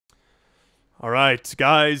Alright,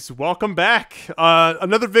 guys, welcome back.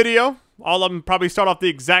 Another video. All of them probably start off the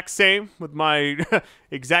exact same with my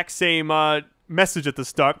exact same message at the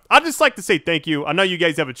start. I'd just like to say thank you. I know you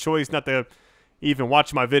guys have a choice not to even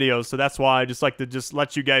watch my videos, so that's why I just like to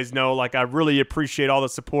let you guys know, like, I really appreciate all the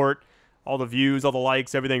support, all the views, all the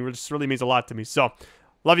likes, everything. It just really means a lot to me. So,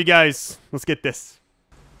 love you guys. Let's get this.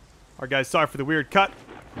 Alright, guys, sorry for the weird cut.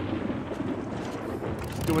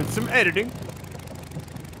 Doing some editing.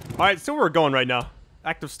 Alright, so we're going right now.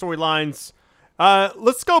 Active storylines.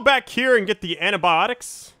 Let's go back here and get the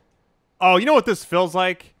antibiotics. Oh, you know what this feels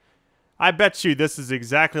like? I bet you this is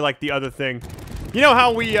exactly like the other thing. You know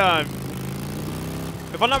how we,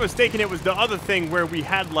 if I'm not mistaken, it was the other thing where we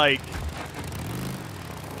had, like...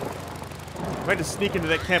 we had to sneak into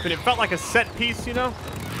that camp, and it felt like a set piece, you know?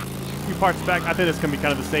 A few parts back. I think it's going to be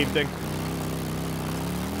kind of the same thing.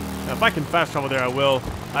 Now, if I can fast travel there, I will.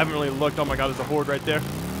 I haven't really looked. Oh my god, there's a horde right there.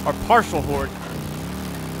 Or partial horde.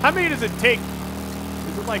 How many does it take?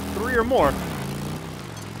 Is it like 3 or more?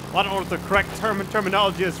 Well, I don't know what the correct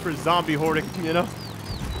terminology is for zombie hoarding, you know?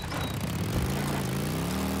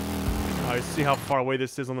 Alright, see how far away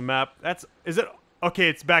this is on the map. Is it? Okay,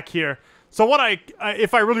 it's back here. So what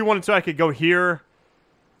if I really wanted to, I could go here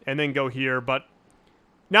and then go here, but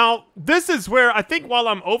now this is where I think while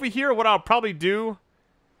I'm over here, what I'll probably do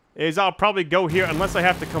is I'll probably go here unless I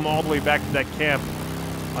have to come all the way back to that camp.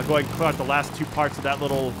 I'll go ahead and clear out the last 2 parts of that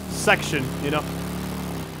little section, you know?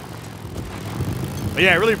 But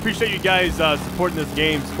yeah, I really appreciate you guys supporting this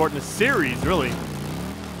game, supporting this series, really.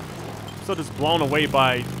 I'm so just blown away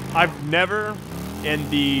by... I've never, in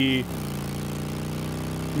the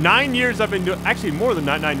 9 years I've been doing... Actually, more than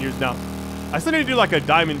 9 years now. I still need to do like a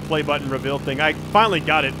diamond play button reveal thing. I finally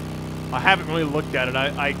got it. I haven't really looked at it.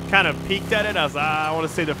 I kind of peeked at it. I was like, I want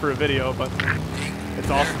to save that for a video, but it's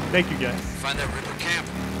awesome. Thank you, guys. Find that Ripper camp?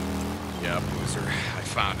 Yeah, Boozer. I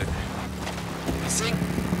found it. You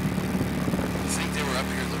think they were up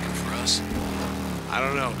here looking for us? I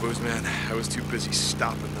don't know, Booze man. I was too busy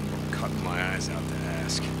stopping them from cutting my eyes out to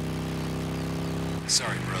ask.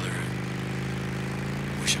 Sorry, brother.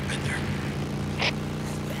 Wish I'd been there.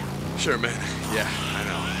 Sure, man. Yeah, I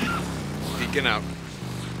know. Deacon out.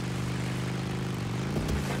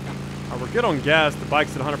 We're good on gas. The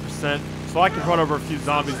bike's at 100%, so I can run over a few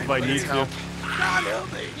zombies if I need to.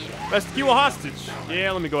 Rescue a hostage.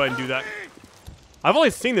 Yeah, let me go ahead and do that. I've only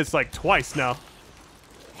seen this like twice now.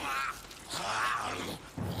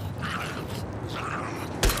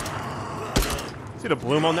 See the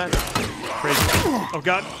bloom on that? Crazy. Oh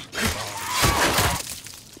god.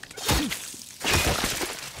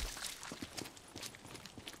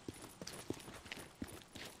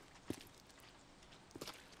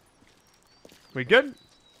 We good?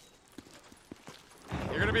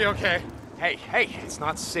 You're gonna be okay. Hey, it's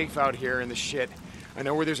not safe out here in the shit. I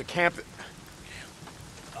know where there's a camp that...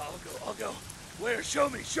 I'll go. Where? Show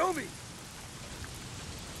me!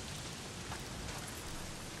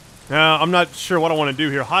 Now, I'm not sure what I want to do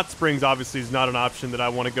here. Hot Springs obviously is not an option that I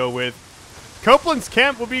want to go with. Copeland's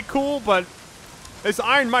camp would be cool, but this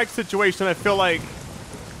Iron Mike situation, I feel like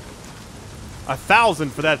 1,000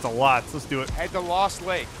 for that's a lot. So let's do it. Head to Lost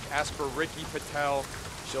Lake. Ask for Ricky Patel.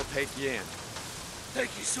 She'll take you in. Thank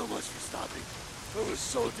you so much for stopping. I was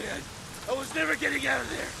so dead. I was never getting out of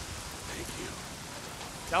there. Thank you.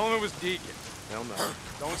 Tell him it was Deacon. They'll know.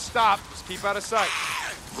 Don't stop. Just keep out of sight.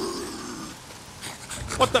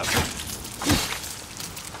 What the?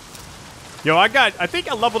 Yo, I think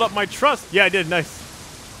I leveled up my trust. Yeah, I did.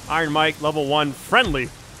 Nice. Iron Mike, level 1, friendly.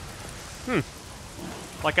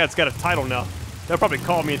 Like that's got a title now. They'll probably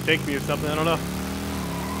call me and thank me or something. I don't know.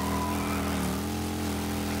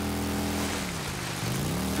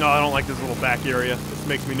 No, I don't like this little back area. This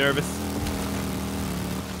makes me nervous.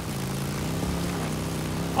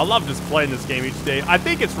 I love just playing this game each day. I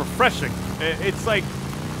think it's refreshing. It's like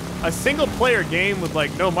a single-player game with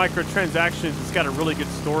like no microtransactions. It's got a really good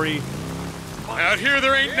story. Out here,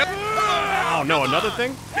 there ain't no... Oh no, another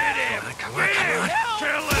thing? Get him! Come on.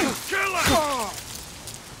 Kill him!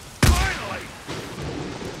 Finally!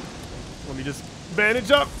 Let me just bandage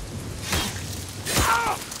up.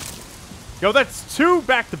 Yo, that's 2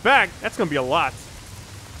 back-to-back. That's gonna be a lot.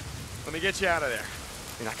 Let me get you out of there.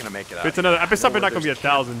 You're not gonna make it out. It's another. I bet it's not gonna be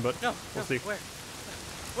 1,000, but we'll see.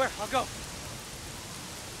 Where? I'll go.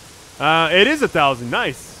 It is 1,000.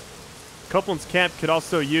 Nice. Copeland's camp could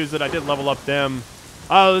also use it. I did level up them.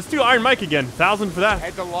 Let's do Iron Mike again. 1,000 for that.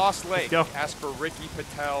 Head to Lost Lake. Go. Ask for Ricky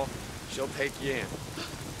Patel. She'll take you in.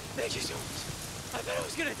 Thank you so much. I thought I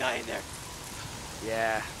was gonna die in there.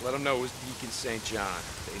 Yeah, let them know it was Deacon St. John.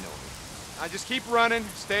 They know me. Now just keep running.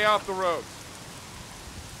 Stay off the road.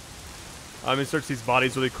 Let me search these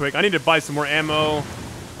bodies really quick. I need to buy some more ammo,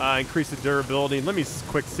 increase the durability. Let me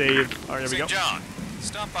quick save. All right, there we go. St. John,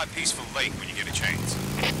 stop by Peaceful Lake when you get a chance.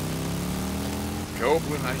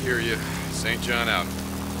 Copeland, I hear you. St. John out.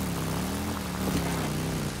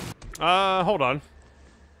 Hold on.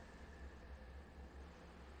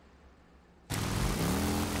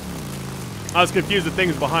 I was confused. The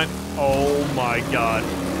things behind. Oh my god.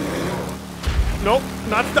 Nope,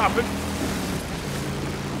 not stopping.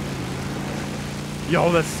 Yo,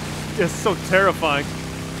 that's so terrifying.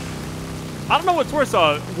 I don't know what's worse.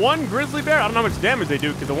 One grizzly bear. I don't know how much damage they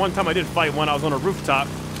do because the one time I did fight one, I was on a rooftop.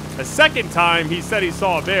 The second time, he said he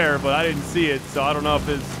saw a bear, but I didn't see it, so I don't know if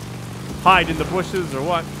it's hide in the bushes or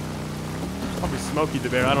what. Probably Smokey the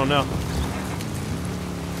bear. I don't know.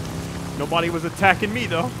 Nobody was attacking me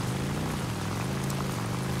though.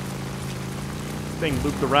 Thing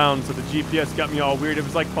looped around, so the GPS got me all weird. It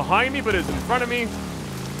was like behind me, but it was in front of me.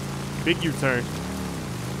 Big U-turn.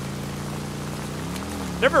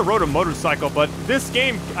 Never rode a motorcycle, but this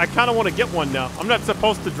game, I kind of want to get one now. I'm not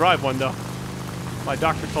supposed to drive one though. My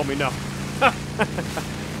doctor told me no.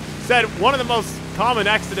 Said one of the most common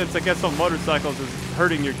accidents, I guess, on motorcycles is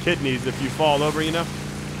hurting your kidneys if you fall over, you know?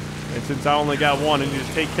 And since I only got one, I need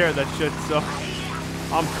to take care of that shit, so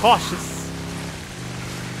I'm cautious.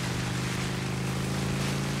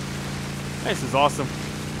 This is awesome.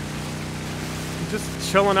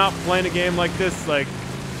 Just chilling out, playing a game like this, like...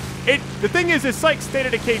 The thing is, it's like State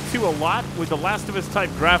of Decay 2 a lot, with the Last of Us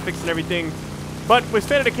type graphics and everything. But with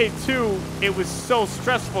State of Decay 2, it was so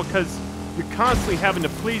stressful because you're constantly having to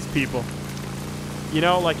please people. You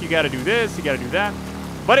know, like you gotta do this, you gotta do that.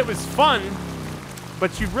 But it was fun,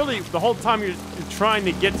 but you really, the whole time you're trying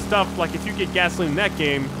to get stuff, like if you get gasoline in that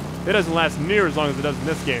game, it doesn't last near as long as it does in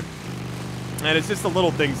this game. And it's just the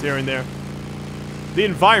little things here and there. The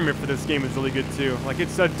environment for this game is really good too. Like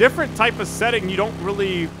it's a different type of setting. You don't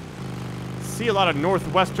really see a lot of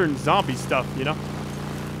northwestern zombie stuff, you know?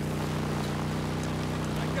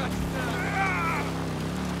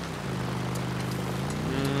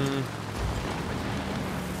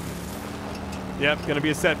 Yep, gonna be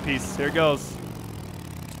a set piece. Here it goes.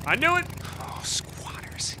 I knew it! Oh,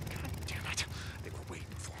 squatters. God damn it. They were waiting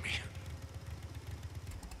for me.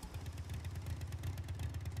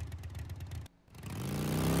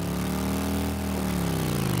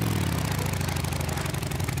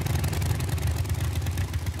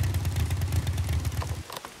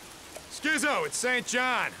 Skizzo, it's St.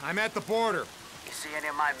 John. I'm at the border. You see any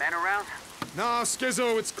of my men around? No,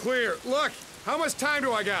 Skizzo, it's clear. Look, how much time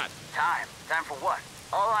do I got? Time? Time for what?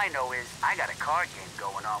 All I know is I got a card game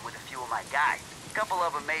going on with a few of my guys. A couple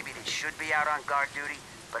of them maybe they should be out on guard duty,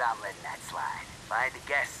 but I'm letting that slide. If I had to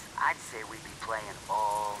guess, I'd say we'd be playing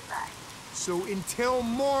all night. So until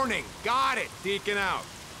morning. Got it. Deacon out.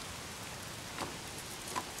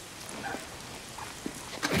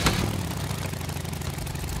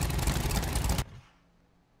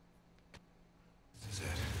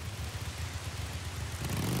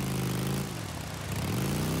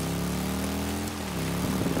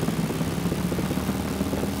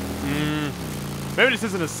 Maybe this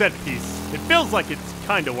isn't a set piece. It feels like it's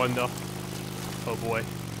kind of one, though. Oh, boy.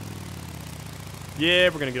 Yeah,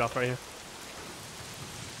 we're going to get off right here.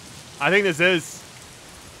 I think this is.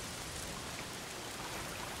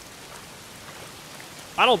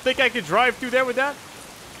 I don't think I could drive through there with that.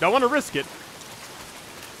 Don't want to risk it.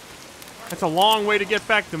 That's a long way to get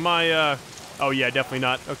back to my, Oh, yeah, definitely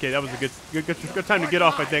not. Okay, that was a good time to get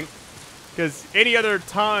off, I think. Because any other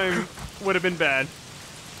time would have been bad.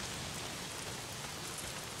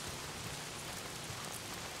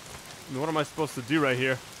 What am I supposed to do right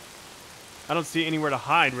here? I don't see anywhere to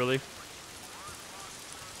hide, really.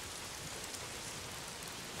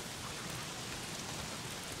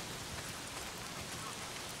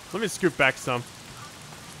 Let me scoot back some.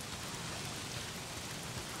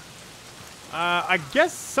 I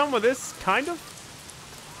guess some of this, kind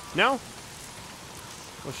of? No?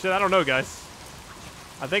 Well, shit, I don't know, guys.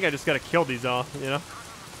 I think I just gotta kill these all, you know?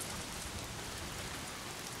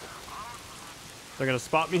 They're gonna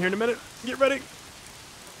spot me here in a minute. Get ready.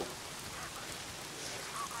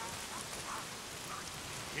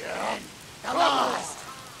 Yeah, I'm lost.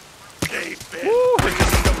 Woo!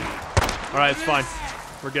 All right, it's fine.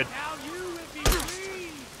 We're good. Now you will be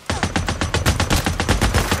free.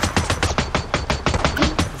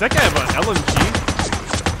 Does that guy have an LMG?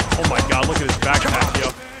 Oh my god, look at his backpack,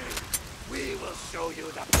 yo. We will show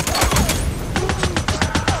you the.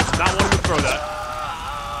 Not wanting to throw that.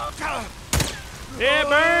 Yeah,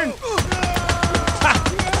 burn!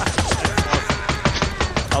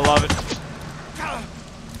 I love it.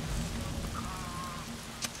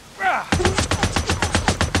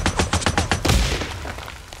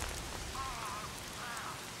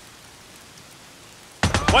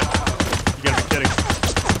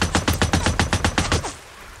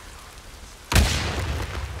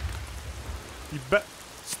 You bet.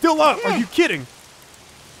 Still up. Are you kidding?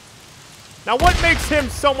 Now, what makes him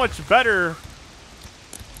so much better?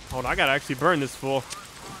 Hold on, I gotta actually burn this fool.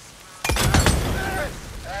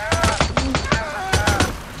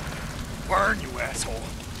 Burn, you asshole.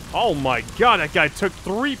 Oh my god, that guy took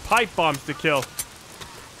 3 pipe bombs to kill.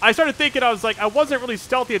 I started thinking, I was like, I wasn't really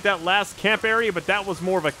stealthy at that last camp area, but that was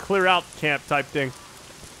more of a clear out camp type thing.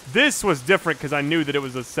 This was different because I knew that it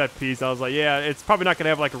was a set piece. I was like, yeah, it's probably not going to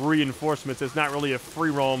have like reinforcements. It's not really a free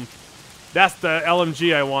roam. That's the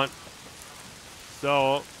LMG I want.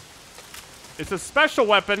 So, it's a special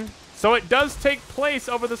weapon, so it does take place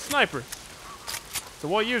over the snipers. So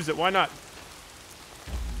we'll use it, why not?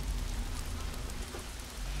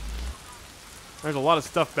 There's a lot of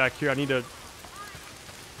stuff back here. I need to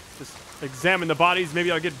just examine the bodies.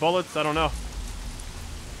 Maybe I'll get bullets. I don't know.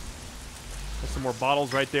 There's some more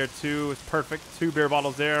bottles right there, too. It's perfect. 2 beer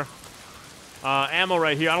bottles there. Ammo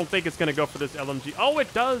right here. I don't think it's going to go for this LMG. Oh,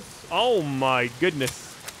 it does. Oh, my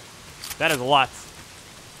goodness. That is a lot.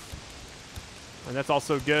 And that's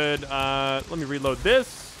also good. Let me reload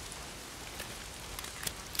this.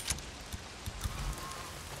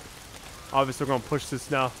 Obviously, we're going to push this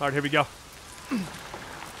now. All right, here we go.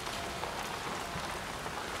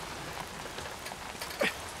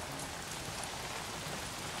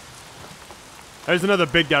 There's another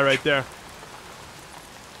big guy right there.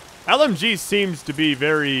 LMG seems to be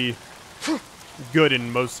very good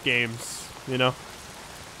in most games, you know?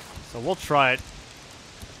 So we'll try it.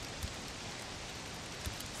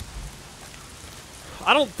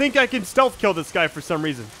 I don't think I can stealth kill this guy for some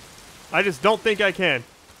reason. I just don't think I can.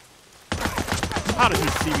 How did he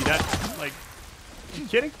see me? That, like, are you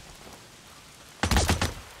kidding?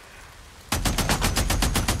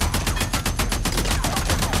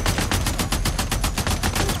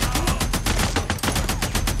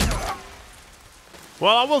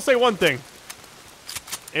 Well, I will say one thing.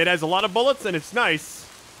 It has a lot of bullets, and it's nice.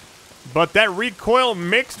 But that recoil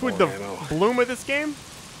mixed with the bloom of this game?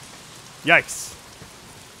 Yikes.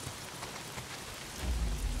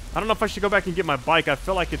 I don't know if I should go back and get my bike. I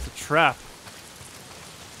feel like it's a trap.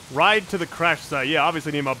 Ride to the crash site. Yeah,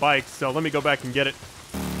 obviously need my bike, so let me go back and get it.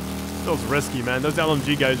 Feels risky, man. Those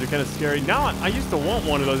LMG guys are kind of scary. Now, I used to want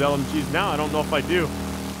one of those LMGs. Now, I don't know if I do.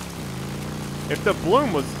 If the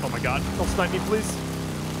bloom was... Oh, my God. Don't snipe me, please.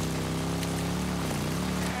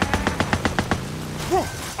 Whoa,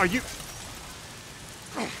 are you...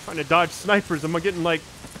 Trying to dodge snipers. I'm getting, like...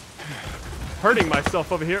 hurting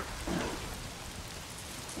myself over here.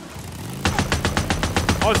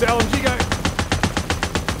 Oh, it's the LMG guy.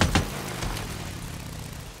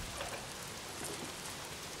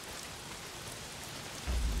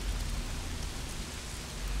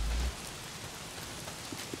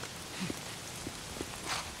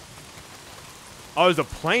 Oh, there's a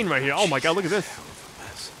plane right here. Oh my God, look at this.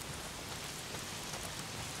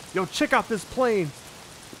 Yo, check out this plane.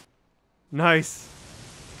 Nice.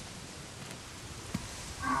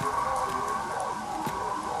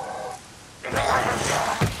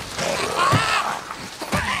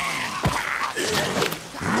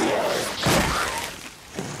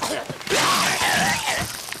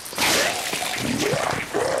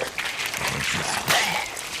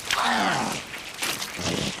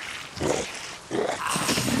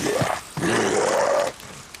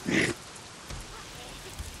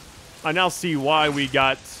 I now see why we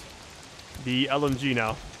got the LMG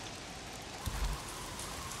now.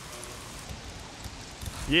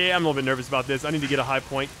 Yeah, I'm a little bit nervous about this. I need to get a high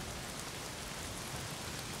point.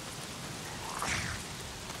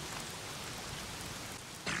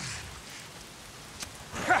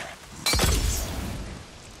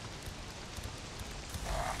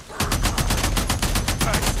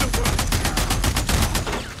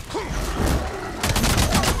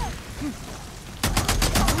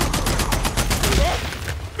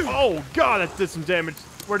 Oh, God, that did some damage.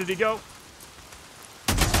 Where did he go?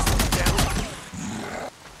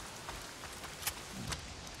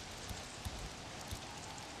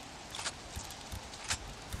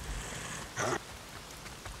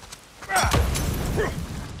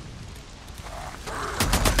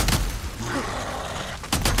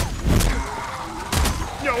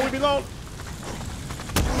 Yo, leave me alone.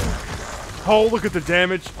 Oh, look at the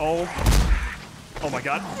damage. Oh. Oh, my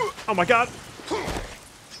God. Oh, my God.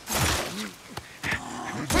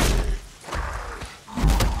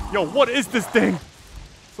 Yo, what is this thing?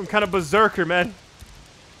 Some kind of berserker, man.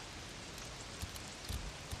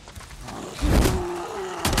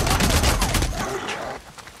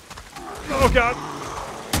 Oh, God.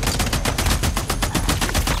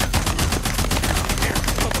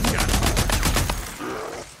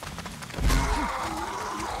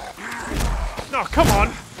 No, come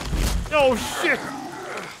on. Oh, shit.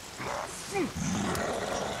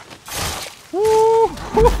 Woo!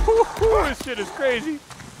 This shit is crazy.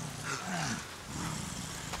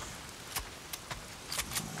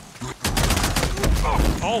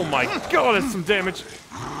 Oh my god, that's some damage.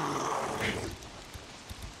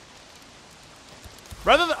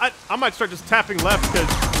 Rather than, I might start just tapping left, because...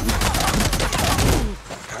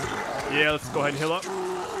 Yeah, let's go ahead and heal up.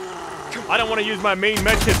 I don't want to use my main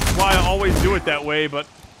medkit, that's why I always do it that way, but...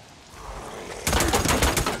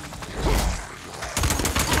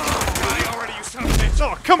 I already used some of it.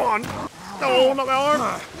 Oh, come on! No, not my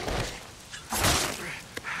arm!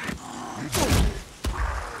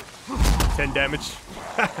 10 damage.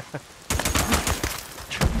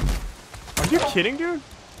 Are you kidding, dude?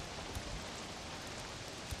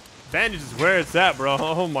 Bandage is where it's at, bro.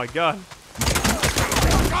 Oh my god.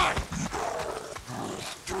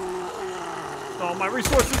 Oh, my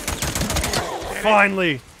resources.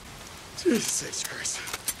 Finally. Jesus Christ.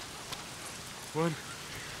 One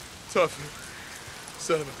tough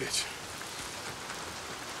son of a bitch.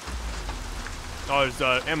 Oh, there's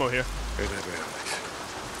ammo here. Antibiotics.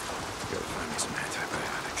 Gotta find me some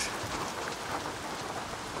antibiotics.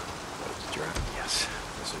 Let's drive. Yes,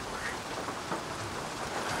 this will work.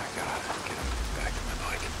 I gotta get him back to my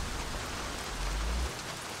bike.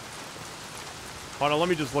 Hold on, let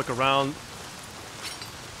me just look around.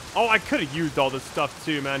 Oh, I could have used all this stuff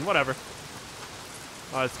too, man. Whatever.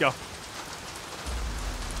 Alright, let's go.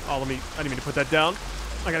 Oh, I didn't mean to put that down.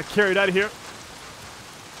 I gotta carry it out of here.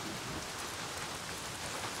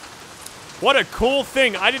 What a cool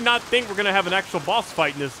thing. I did not think we're gonna have an actual boss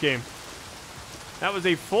fight in this game. That was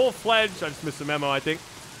a full-fledged, I just missed some ammo, I think.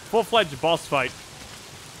 Full-fledged boss fight.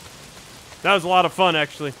 That was a lot of fun,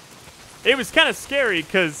 actually. It was kind of scary,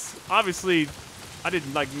 because obviously I did,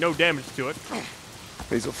 like, no damage to it.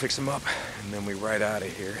 These will fix him up, and then we ride out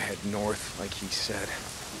of here, head north, like he said.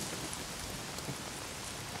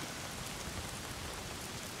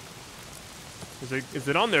 Is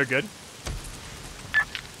it on there good?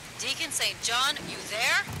 Deacon St. John, you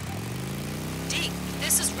there? Deke,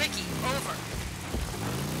 this is Ricky. Over.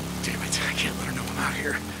 Damn it, I can't let her know I'm out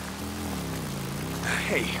here.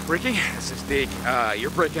 Hey, Ricky, this is Deke.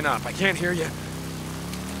 You're breaking up. I can't hear you.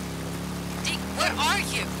 Deke, where are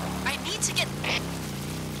you? I need to get...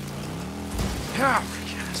 Oh,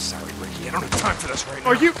 sorry, Ricky. I don't have time for this right now.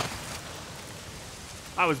 Are you...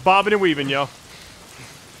 I was bobbing and weaving, yo.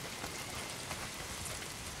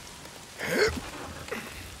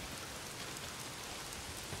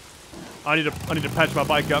 I need to patch my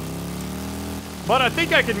bike up. But I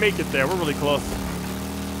think I can make it there. We're really close.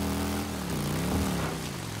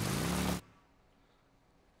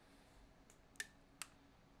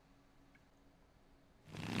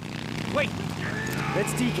 Wait!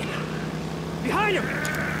 That's Deacon. Behind him!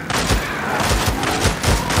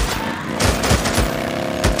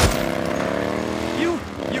 You!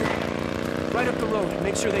 Right up the road.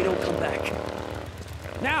 Make sure they don't come back.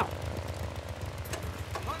 Now!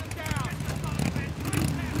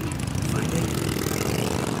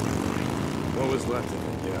 What was left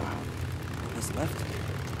of it, yeah. What's left?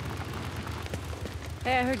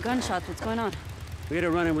 Hey, I heard gunshots. What's going on? We had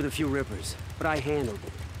a run-in with a few rippers, but I handled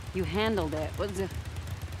it. You handled it. What's it?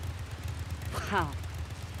 Wow.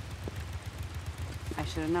 I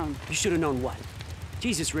should have known. You should have known what?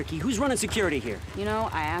 Jesus, Ricky, who's running security here? You know,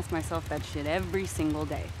 I ask myself that shit every single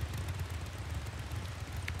day.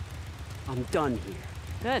 I'm done here.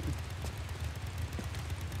 Good.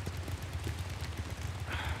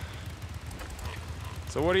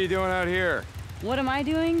 So what are you doing out here? What am I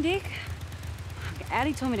doing, Deke?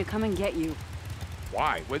 Addie told me to come and get you.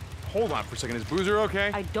 Why? What? Hold on for a second. Is Boozer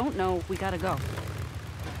okay? I don't know. We gotta go.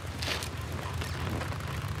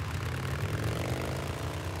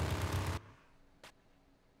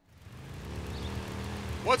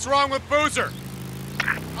 What's wrong with Boozer?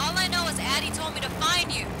 All I know is Addie told me to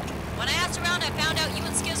find you. When I asked around, I found out you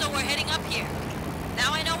and Skizzo were heading up here.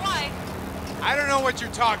 Now I know why. I don't know what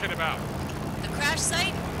you're talking about. The crash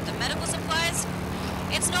site, the medical supplies.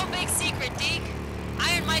 It's no big secret, Deke.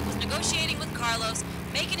 Iron Mike was negotiating with Carlos,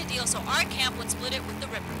 making a deal so our camp would split it with the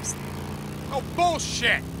Rippers. Oh,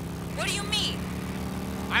 bullshit! What do you mean?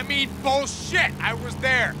 I mean bullshit! I was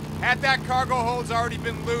there. Had that cargo hold's already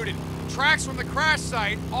been looted. Tracks from the crash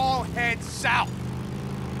site all head south.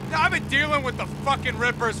 Now, I've been dealing with the fucking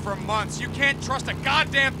Rippers for months. You can't trust a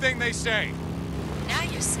goddamn thing they say. Now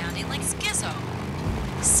you're sounding like Skizzo.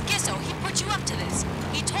 Skizzo, he put you up to this.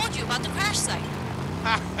 He told you about the crash site.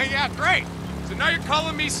 Yeah, great. So now you're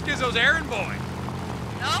calling me Skizzo's errand boy.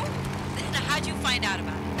 No? Then how'd you find out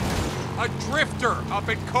about it? A drifter up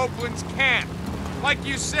at Copeland's camp. Like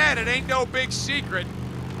you said, it ain't no big secret.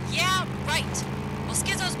 Yeah, right. Well,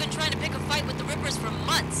 Schizo's been trying to pick a fight with the Rippers for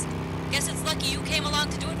months. Guess it's lucky you came along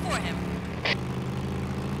to do it for him.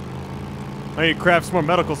 I need to craft some more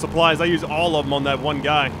medical supplies. I use all of them on that one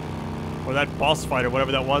guy. Or that boss fight or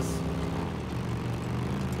whatever that was.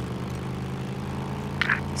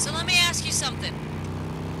 So let me ask you something.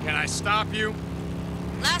 Can I stop you?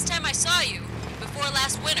 Last time I saw you, before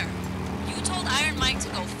last winter, you told Iron Mike to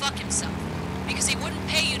go fuck himself because he wouldn't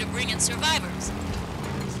pay you to bring in survivors.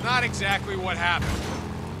 It's not exactly what happened.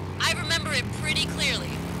 I remember it pretty clearly.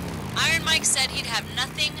 Iron Mike said he'd have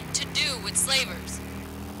nothing to do with slavers.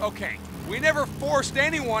 Okay, we never forced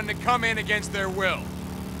anyone to come in against their will.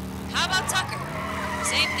 How about Tucker?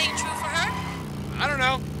 Same thing true for her? I don't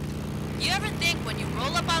know. You ever think when you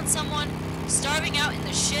roll up on someone, starving out in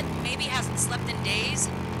the shit, maybe hasn't slept in days,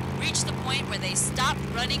 reach the point where they stop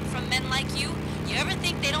running from men like you ever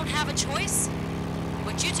think they don't have a choice?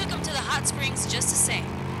 But you took them to the hot springs just the same.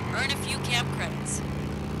 Earn a few camp credits.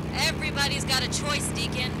 Everybody's got a choice,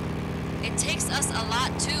 Deacon. It takes us a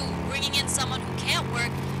lot, too, bringing in someone who can't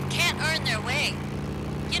work, can't earn their way.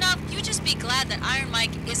 You know, you just be glad that Iron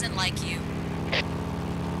Mike isn't like you.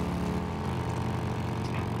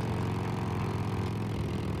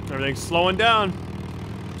 Everything's slowing down.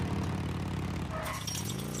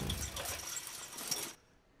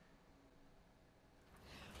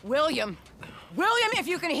 William, if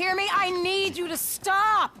you can hear me, I need you to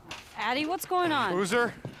stop. Addie, what's going on?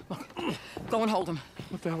 Boozer? Go and hold him.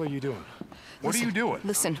 What the hell are you doing? What are you doing?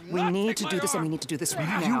 Listen, we need to do this, and we need to do this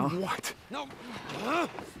right now. What? No.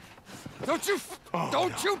 Don't you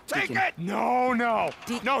take Deacon. it! No.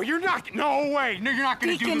 No, you're not. No way. No, you're not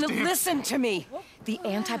going to do Deacon, this to him. listen to me. The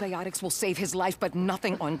antibiotics will save his life, but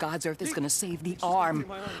nothing on God's earth is going to save the arm.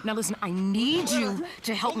 Now listen, I need you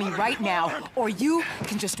to help me right now, or you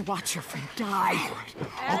can just watch your friend die.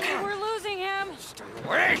 Addie, we're losing him.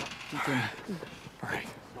 Wait. Deacon.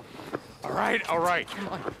 All right. Come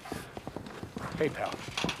on. Hey,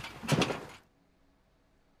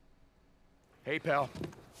 pal.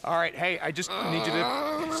 All right, hey, I just need you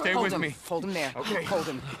to stay with me. Hold him there. Okay. Hold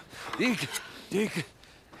him. Deacon.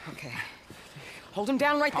 Okay. Hold him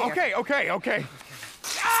down right there. Okay. Oh,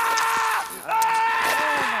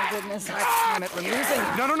 my goodness. God damn it, we're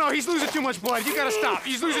losing. No, he's losing too much blood. You gotta stop.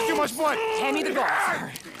 He's losing too much blood. Hand me the gauze.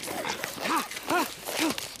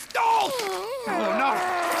 Oh, no.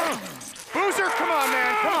 Boozer, come on,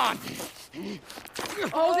 man, come on.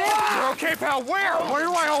 Hold him. You're okay, pal. Where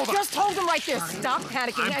do I hold him? Just hold him right there. Stop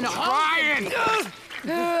panicking and hold Ryan!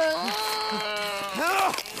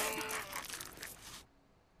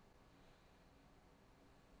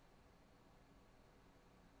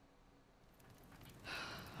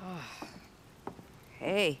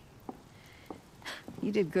 Hey,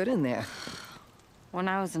 you did good in there. When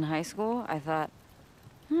I was in high school, I thought,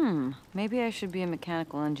 maybe I should be a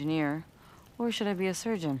mechanical engineer, or should I be a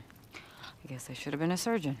surgeon? I guess I should have been a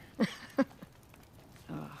surgeon.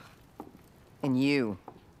 And you.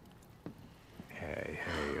 Hey,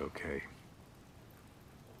 okay.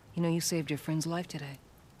 You know, you saved your friend's life today.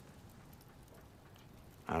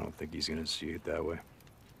 I don't think he's gonna see it that way.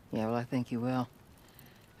 Yeah, well, I think you will.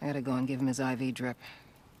 I gotta go and give him his IV drip.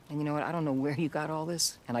 And you know what? I don't know where you got all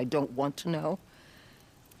this, and I don't want to know.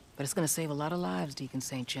 But it's gonna save a lot of lives, Deacon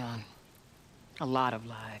St. John. A lot of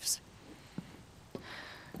lives.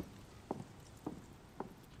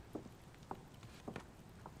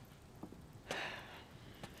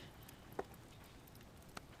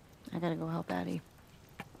 I gotta go help Addie.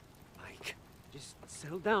 Mike, just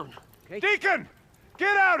settle down, okay? Deacon!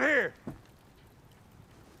 Get out here!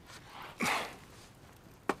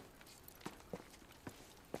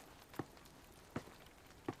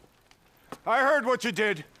 I heard what you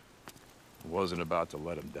did. Wasn't about to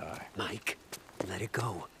let him die. Mike, let it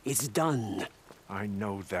go. It's done. I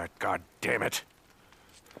know that, god damn it.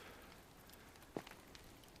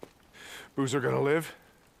 Boozer gonna live?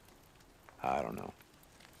 I don't know.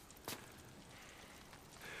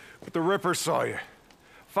 But the Ripper saw you.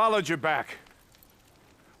 Followed you back.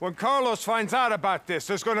 When Carlos finds out about this,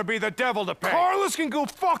 there's gonna be the devil to pay. Carlos can go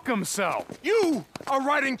fuck himself. You are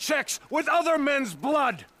writing checks with other men's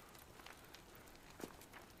blood.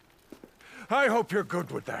 I hope you're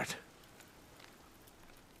good with that.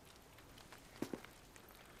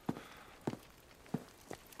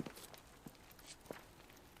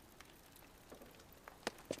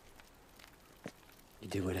 You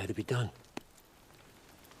did what had to be done.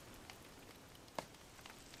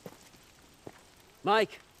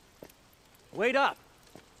 Mike, wait up.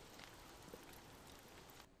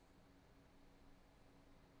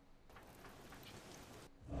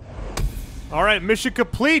 All right, mission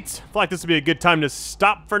complete. I feel like this would be a good time to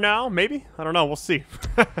stop for now. Maybe? I don't know. We'll see.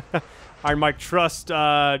 Iron Mike Trust.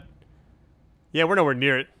 Yeah, we're nowhere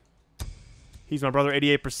near it. He's my brother,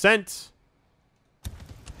 88%.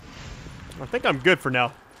 I think I'm good for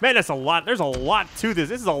now. Man, that's a lot. There's a lot to this.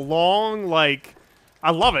 This is a long, like...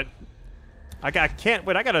 I love it. I can't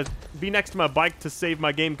wait. I gotta be next to my bike to save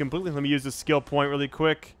my game completely. Let me use this skill point really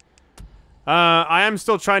quick. I am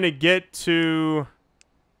still trying to get to...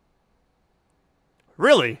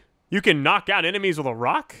 Really? You can knock out enemies with a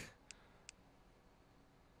rock?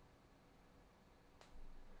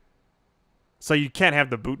 So you can't have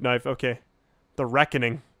the boot knife. Okay. The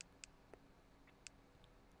Reckoning.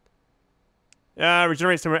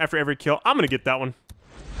 Regenerates after every kill. I'm going to get that one.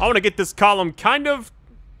 I want to get this column kind of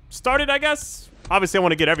started, I guess. Obviously, I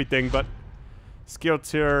want to get everything, but... Skill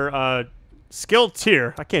tier. Skill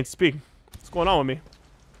tier. I can't speak. What's going on with me?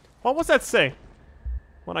 Well, what's that say?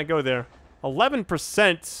 When I go there.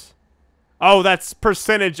 11%. Oh, that's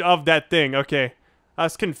percentage of that thing. Okay. I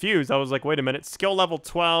was confused. I was like, wait a minute. Skill level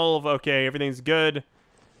 12. Okay, everything's good.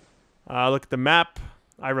 Look at the map.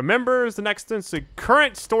 I remember is the next one. So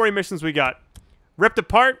current story missions we got. Ripped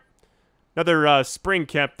Apart. Another spring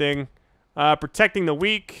camp thing. Protecting the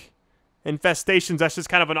weak. Infestations. That's just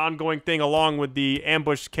kind of an ongoing thing along with the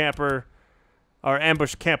ambush camper. Or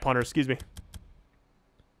ambush camp hunter, excuse me.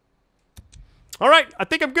 All right, I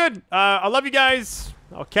think I'm good. I love you guys.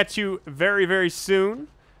 I'll catch you very, very soon.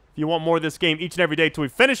 If you want more of this game each and every day till we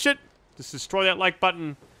finish it, just destroy that like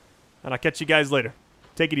button, and I'll catch you guys later.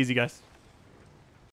 Take it easy, guys.